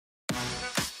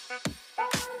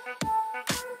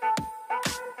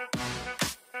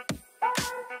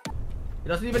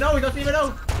doesn't even know. He doesn't even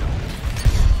know.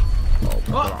 Oh,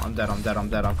 God, I'm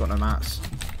dead. I've got no mats.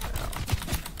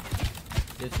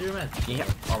 Did you, man? Yeah.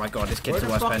 Oh my God, this kid's Where the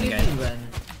worst player in the game. Even?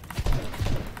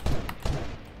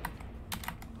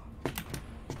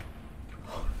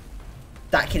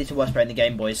 That kid is the worst player in the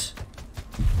game, boys.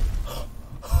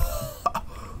 I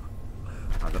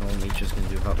don't know what Mitra's gonna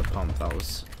do about the pump.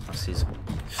 That's his.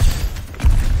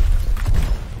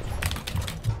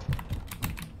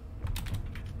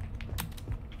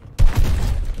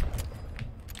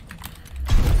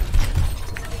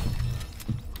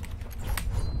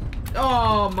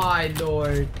 Oh my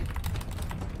lord.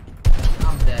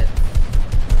 I'm dead.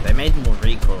 They made more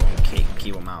recoil on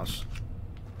keyboard mouse.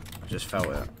 I just felt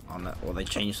it on it. Or they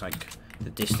changed like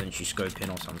the distance you scope in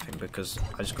or something because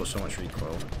I just got so much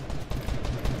recoil.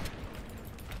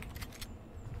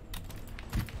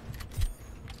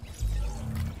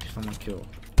 Someone kill.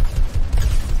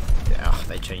 Yeah,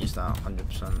 they changed that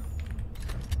 100%.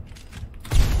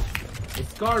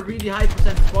 It's got a really high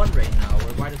percent spawn rate now,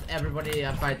 or why does everybody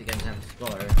I fight against have a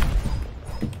score?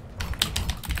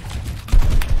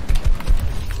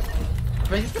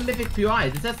 But it's the mythic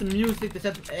PIs. This has the music, this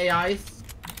has the AIs.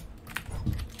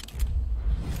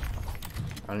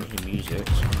 I don't hear music.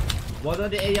 So. What are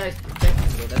the AIs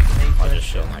protecting though? That's the main question. I just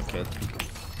shot that kid.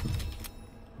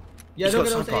 Yeah, He's look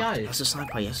at got those sniper. AIs. That's a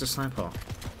sniper, yes, a sniper.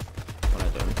 What I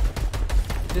do?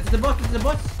 This is the boss, this is the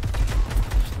boss.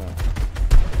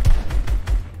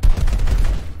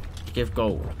 Give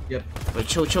gold. Yep. Wait,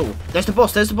 chill. There's the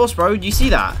boss, bro. Do you see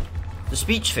that? The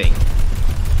speech thing.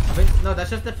 I think, no, that's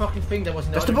just the fucking thing that was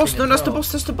in the That's the other boss, thing no, as that's well.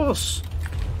 the boss.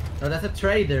 No, that's a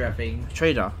trader, I think.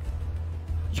 Trader.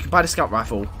 You can buy the scout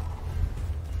rifle.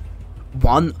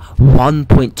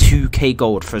 1.2k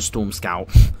gold for a storm scout.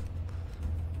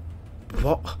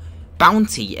 What?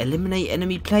 Bounty, eliminate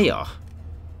enemy player.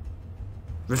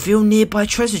 Reveal nearby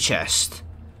treasure chest.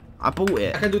 I bought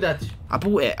it. I can do that. I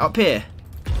bought it, up here.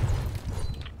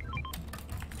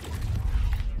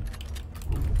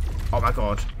 Oh my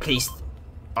God, please.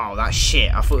 Oh, that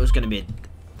shit. I thought it was going to be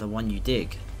the one you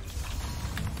dig.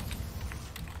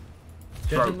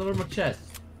 Just a normal chest.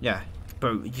 Yeah,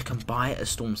 bro, you can buy a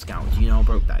storm scout. Do you know how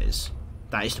broke that is?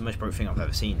 That is the most broke thing I've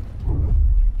ever seen.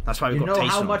 That's why we got taste. You know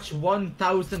how on. much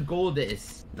 1,000 gold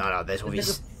is? No, there's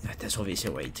obviously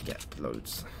a way to get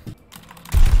loads.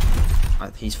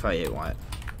 He's 38 white.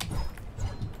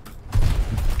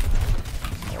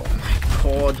 Oh my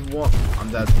God, what?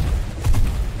 I'm dead.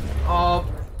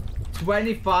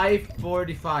 25,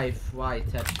 45 white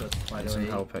headshots, by the way. Some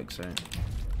help X, so.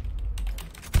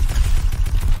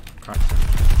 Cracked him.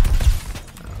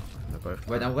 Oh, they're both.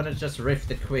 Wait, I'm gonna just rift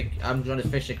a quick. I'm gonna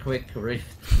fish a quick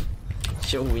rift.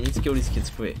 Chill, we need to kill these kids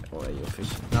quick. Oh, you're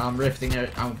fishing. No, I'm rifting.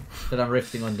 I'm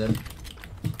rifting on them.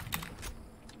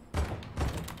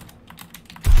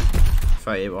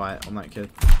 38 white on that kid.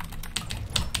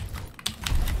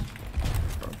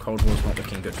 Bro, Cold War's not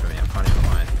looking good for me. I can't even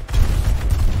lie.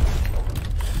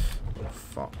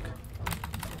 Fuck.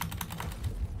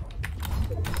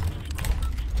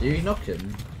 Did you knock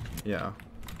him? Yeah.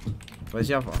 Where's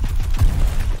the other?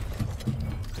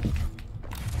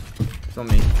 It's on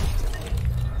me.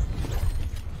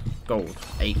 Gold.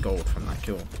 8 gold from that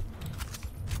kill.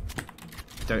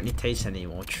 Don't need taste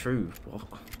anymore. True. What?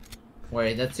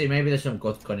 Wait, let's see. Maybe there's some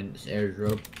god gun in this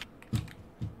airdrop.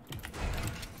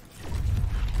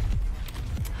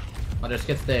 Oh, there's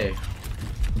kids there.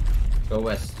 Go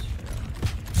west.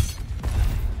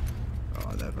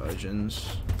 Oh, they're virgins.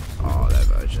 Oh, they're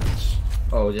virgins.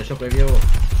 Oh, there's shockwave yo.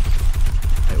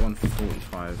 Hit one for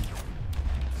 45.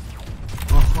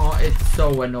 Oh, it's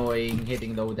so annoying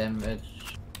hitting low damage.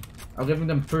 I'm giving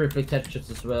them perfect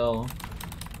headshots as well.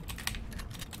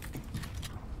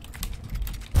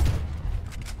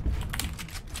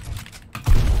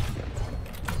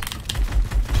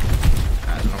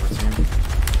 That's another team.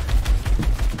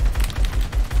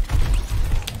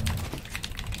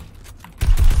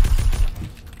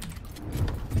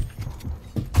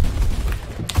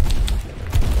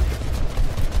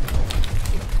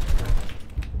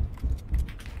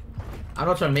 I'm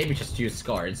not trying. Maybe just use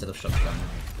Scar instead of shotgun.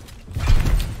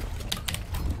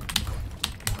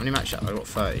 How many match up? I got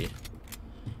 30.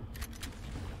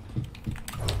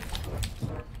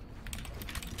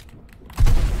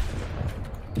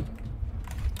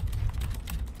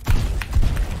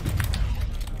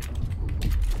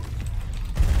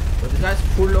 But this guy's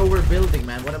full lower building,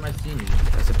 man. What am I seeing?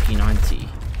 There's a P90.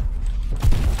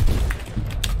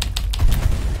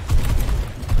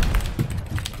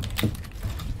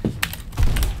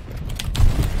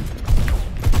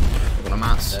 I've got a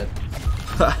mass.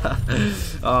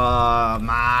 Oh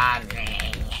man.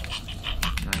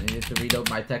 I needed to reload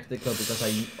my tactical because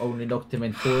I only knocked him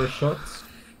in 4 shots.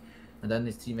 And then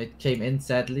his teammate came in,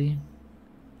 sadly.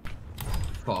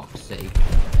 Fuck's sake.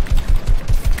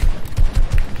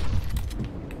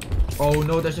 Oh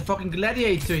no, there's a fucking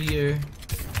gladiator here.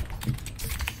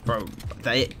 Bro,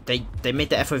 they made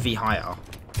the FOV higher.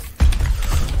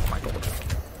 Oh my god.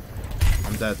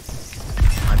 I'm dead.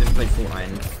 I didn't play Fortnite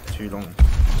in too long.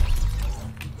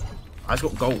 I just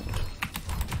got gold.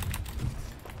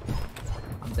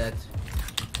 I'm dead.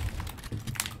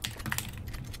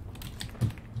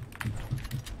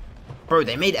 Bro,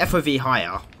 they made FOV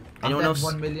higher. Anyone else?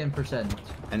 1,000,000%.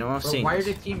 Anyone else Bro, seeing why are this?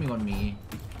 they teaming on me?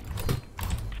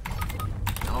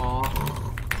 Oh.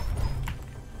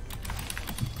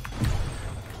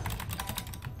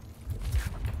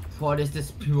 What is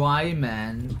this PUI,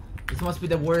 man? This must be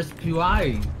the worst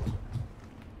PUI.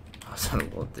 I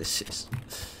don't know what this is.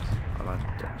 I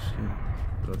like that.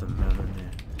 Got the melon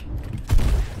here.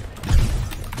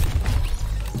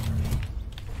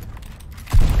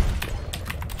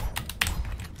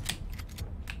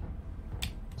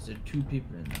 Is there 2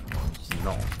 people in there?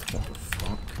 Not. What the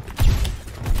fuck?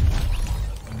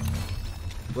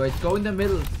 Wait, go in the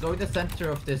middle. Go in the center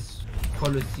of this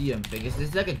Colosseum thing. Is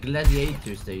this like a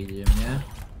gladiator stadium? Yeah.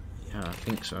 Yeah, I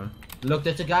think so. Look,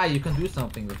 there's a guy. You can do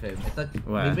something with him. It's like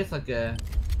maybe it's like a.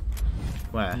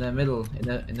 Where? In the middle.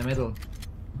 In the middle.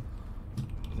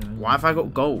 Why have I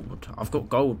got gold? I've got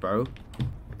gold, bro.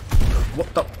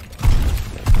 What the?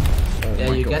 Oh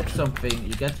Yeah, you God. get something.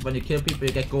 You get when you kill people,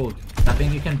 you get gold. I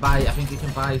think you can buy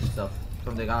stuff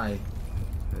from the guy.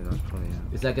 Yeah, that's probably,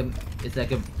 yeah. It's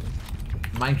like a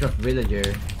Minecraft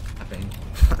villager, I think.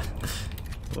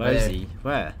 Where is he?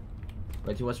 Where?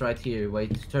 Wait, he was right here.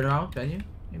 Wait, turn around, can you?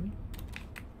 Maybe.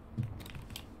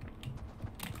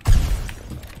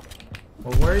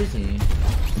 Well, where is he?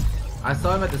 I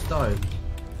saw him at the start.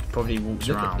 Probably walks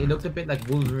around. He looked a bit like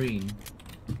Wolverine.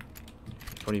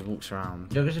 Probably walks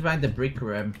around. You're just behind the brick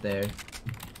ramp there.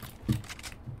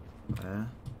 Where?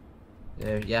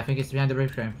 There. Yeah, I think it's behind the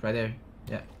brick ramp, right there.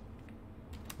 Yeah.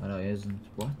 Oh no, he isn't.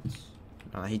 What?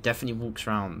 No, he definitely walks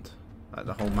around like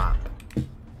the whole map.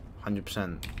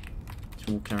 100%. He's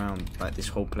walking around like this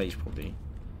whole place probably.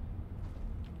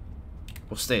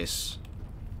 What's this?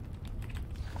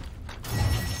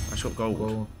 I just got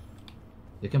gold.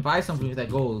 You can buy something with that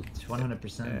gold.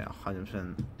 100%. Yeah,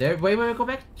 100%. There. Wait, go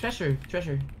back. Treasure.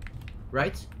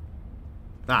 Right?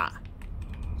 That?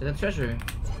 To the treasure.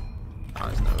 Oh,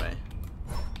 there's no way.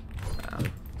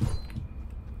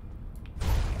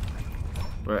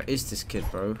 Where is this kid,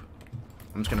 bro?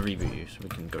 I'm just gonna reboot you so we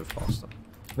can go faster.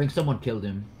 I think someone killed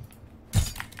him.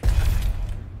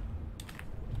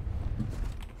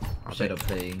 Instead of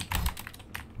playing.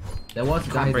 There was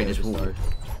a guy there to start.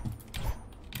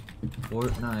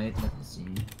 Fortnite, let me see.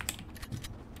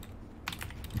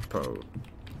 Bro,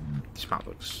 this map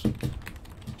looks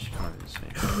kind of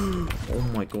insane. Oh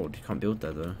my god, you can't build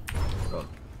that though. Bro.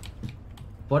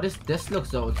 What is this?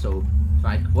 Looks also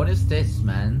like, what is this,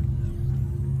 man?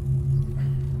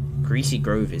 Greasy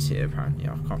Grove is here apparently.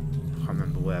 I can't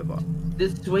remember where, but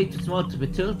This is way too small to be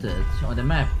tilted on the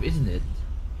map, isn't it?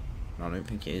 no, I don't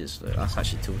think it is. Look, that's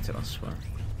actually tilted, I swear.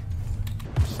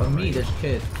 For me, there's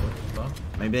kids. What the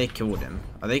fuck? Maybe they killed him.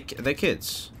 Are they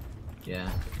kids?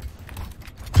 Yeah.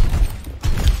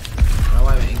 Now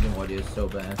why my engine audio is so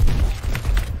bad.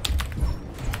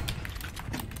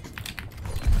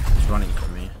 It's running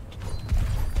from me.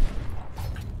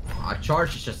 Our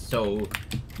charge is just so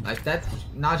like that.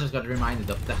 Now I just got reminded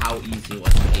of how easy it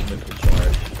was to aim with the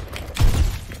charge.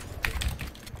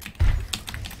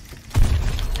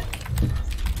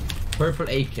 Purple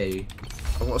AK.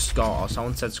 I've got a scar.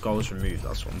 Someone said scar was removed.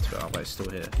 That's what I'm Twitter, but it's still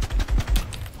here.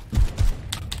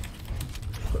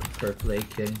 Purple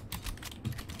AK.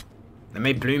 They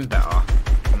made Bloom better.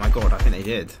 Oh my god, I think they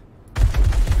did.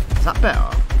 Is that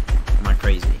better? Am I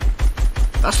crazy?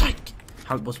 That's like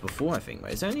how it was before, I think.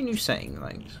 Right? Is there any new setting?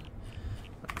 Like,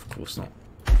 of course not.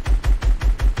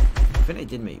 I think they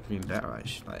did make Bloom better,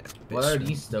 actually. Like, What are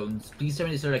these stones? These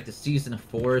are like the season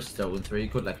 4 stones where you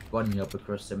could like bunny up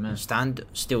across the map. Stand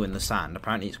still in the sand.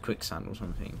 Apparently it's quicksand or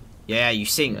something. Yeah, you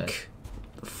sink. Yeah.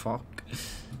 The fuck?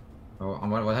 Oh,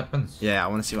 and what happens? Yeah, I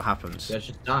want to see what happens. You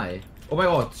should die. Oh my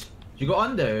god! You go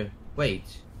under. Wait.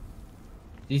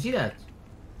 Do you see that?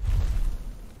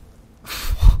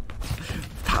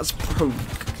 That's broke.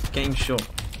 Game shot.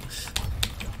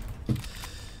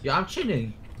 Yeah, I'm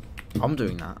chilling. I'm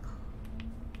doing that.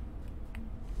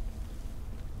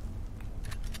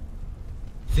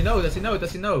 Does he know? Does he know?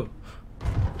 Does he know?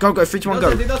 Go, 3, 2, 1,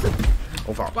 go. He doesn't.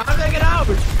 Oh fuck. Well, how did I get out?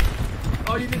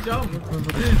 Oh, you can jump. You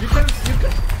can.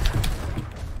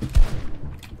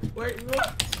 Wait,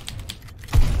 what?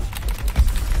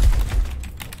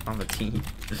 Another team.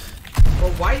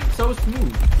 Oh, why is it so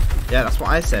smooth? Yeah, that's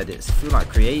what I said. It's feel like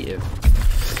creative.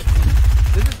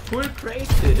 This is full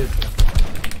creative.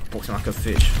 Boxing like a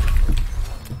fish.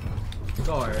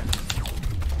 Scar.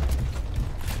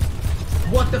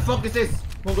 What the fuck is this?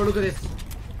 Mongraal, look at this.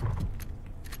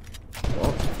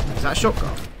 What? Is that a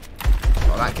shotgun?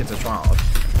 Oh, that kid's a child.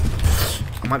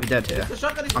 I might be dead here.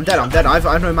 I'm dead, I'm dead. I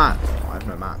have no mats. Oh, I have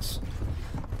no mats.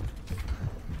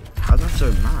 How do I have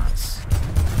no mats?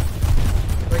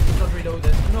 Wait, it's not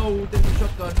reloaded. No, there's a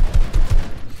shotgun.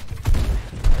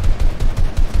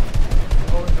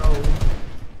 Oh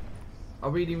no. I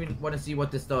really want to see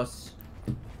what this does.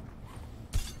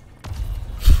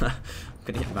 I'm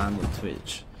gonna get banned on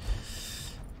Twitch.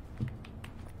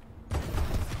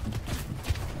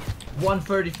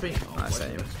 133. Oh, Nice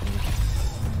aim.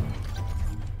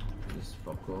 Just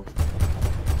fuck off.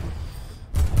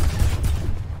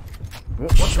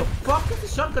 What the shot? fuck is the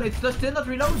shotgun? It's still not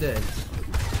reloaded.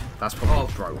 That's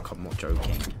probably broke. I'm not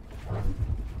joking.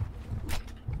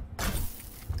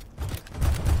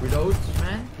 Reload,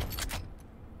 man.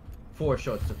 4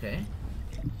 shots, okay.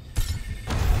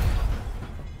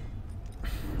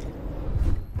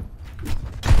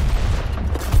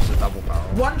 It's a double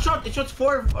barrel. 1 shot. It shoots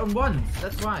 4 on 1.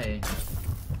 That's why.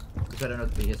 You better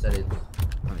not be. Yes, I did.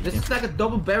 This is like a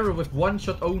double barrel with 1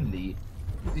 shot only.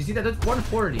 You see that? That's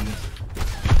 140.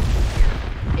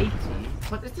 80.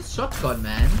 What is this shotgun,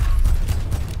 man?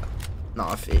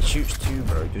 No, if it shoots 2,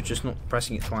 bro, you're just not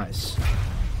pressing it twice.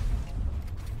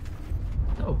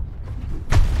 No.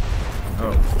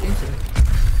 Oh.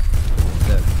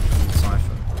 The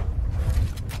Cypher.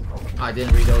 I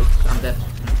didn't reload. I'm dead.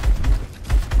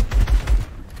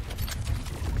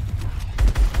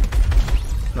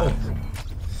 Oh.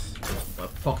 Well,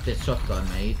 fuck this shotgun,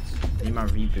 mate. I need my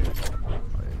reboot.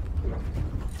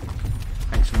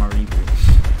 Thanks for my reboot.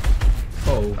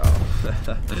 Oh.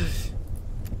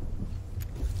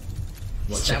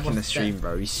 He's checking the stream,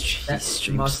 bro. He's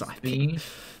stream must sniping. be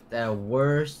the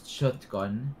worst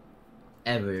shotgun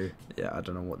ever. Yeah, I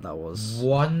don't know what that was.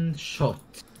 1 shot.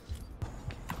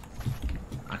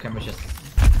 I can just.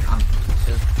 I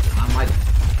might.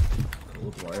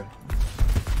 Cold War.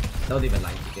 Don't even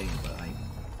like the game, but like.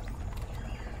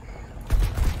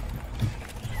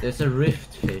 There's a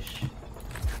rift fish.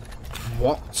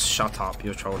 What? Shut up,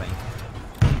 you're trolling.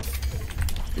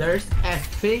 There's a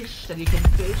fish that you can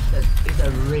fish that is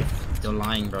a rift. You're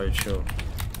lying, bro, chill.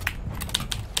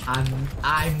 I'm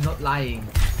not lying.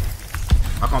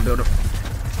 I can't build up. Oh,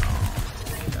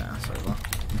 yeah, that's over.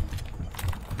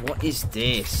 What is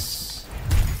this?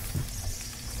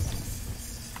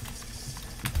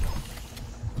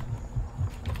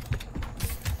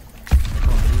 I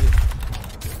can't believe it.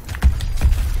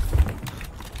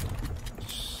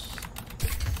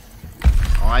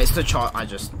 Alright, it's the chart. I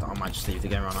might just leave the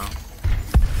game right now.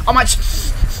 I might.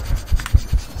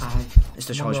 It's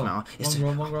the charge matter.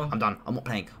 Mongraal. I'm done. I'm not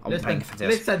playing. I'm not playing for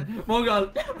this. Listen,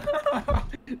 Mongraal.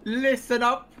 Listen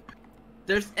up.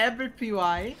 There's every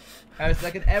PY has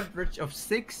like an average of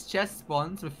 6 chest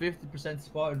spawns with 50%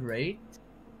 spawn rate.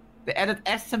 They added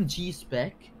SMG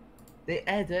spec. They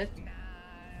added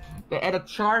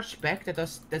charge spec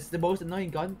that's the most annoying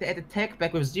gun. They added tech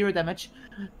back with 0 damage,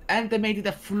 and they made it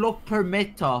a flopper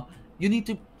meta. You need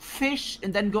to fish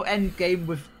and then go end game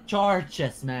with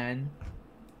charges, man.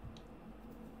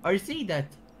 Are you seeing that?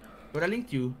 What I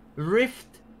linked you?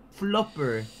 Rift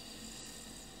flopper.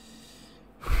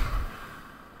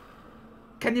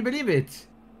 Can you believe it?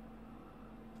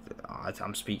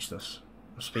 I'm speechless.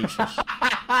 I'm speechless.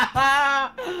 I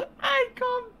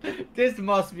can't. This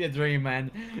must be a dream,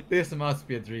 man. This must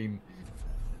be a dream.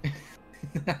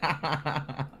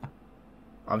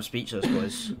 I'm speechless,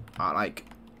 boys. I